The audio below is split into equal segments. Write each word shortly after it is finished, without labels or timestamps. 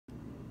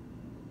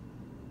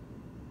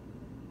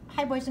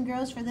Hi boys and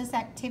girls, for this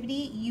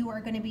activity you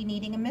are going to be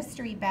needing a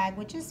mystery bag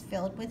which is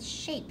filled with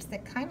shapes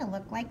that kind of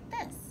look like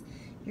this.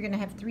 You're going to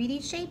have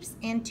 3D shapes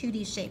and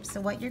 2D shapes. So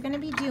what you're going to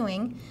be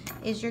doing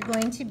is you're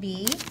going to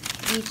be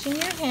reaching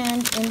your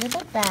hand into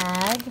the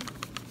bag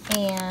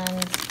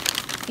and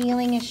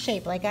feeling a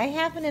shape. Like I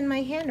have it in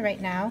my hand right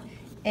now,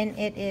 and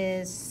it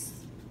is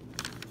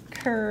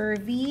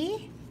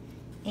curvy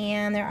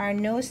and there are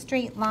no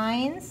straight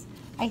lines.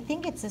 I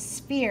think it's a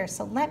sphere,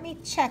 so let me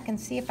check and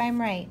see if I'm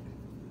right.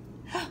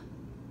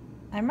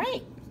 I'm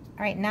right.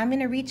 All right, now I'm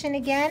gonna reach in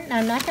again. Now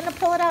I'm not gonna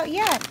pull it out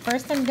yet.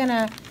 First I'm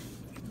gonna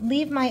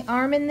leave my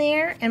arm in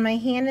there and my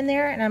hand in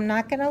there, and I'm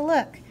not gonna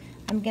look.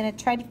 I'm gonna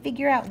try to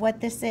figure out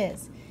what this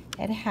is.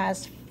 It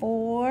has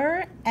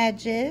 4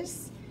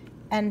 edges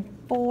and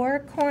 4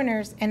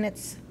 corners, and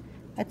it's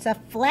a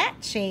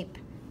flat shape.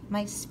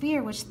 My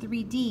sphere was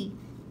 3D.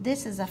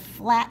 This is a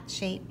flat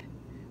shape.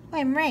 Oh,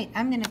 I'm right.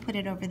 I'm gonna put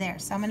it over there.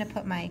 So I'm gonna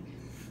put my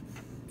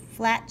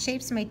flat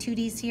shapes, my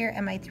 2Ds here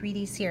and my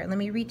 3Ds here. Let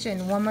me reach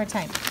in one more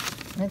time.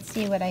 Let's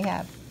see what I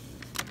have.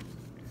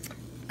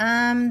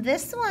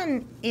 This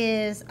one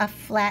is a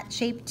flat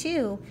shape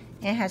too.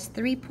 It has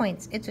 3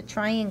 points. It's a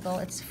triangle.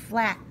 It's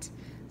flat.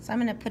 So I'm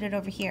going to put it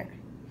over here.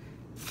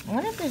 I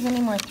wonder if there's any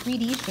more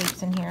 3D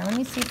shapes in here. Let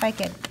me see if I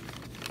could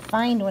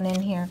find one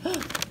in here.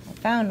 I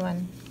found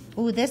one.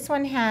 Ooh, this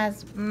one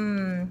has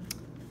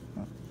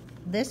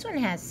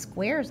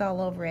squares all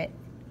over it.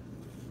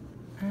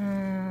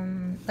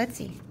 Let's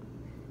see.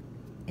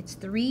 It's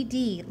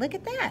 3D. Look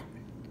at that.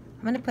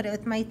 I'm going to put it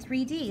with my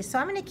 3D. So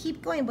I'm going to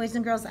keep going, boys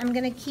and girls. I'm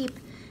going to keep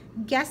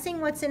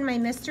guessing what's in my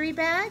mystery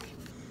bag,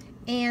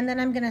 and then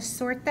I'm going to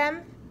sort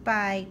them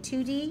by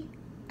 2D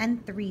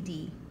and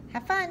 3D.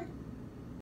 Have fun.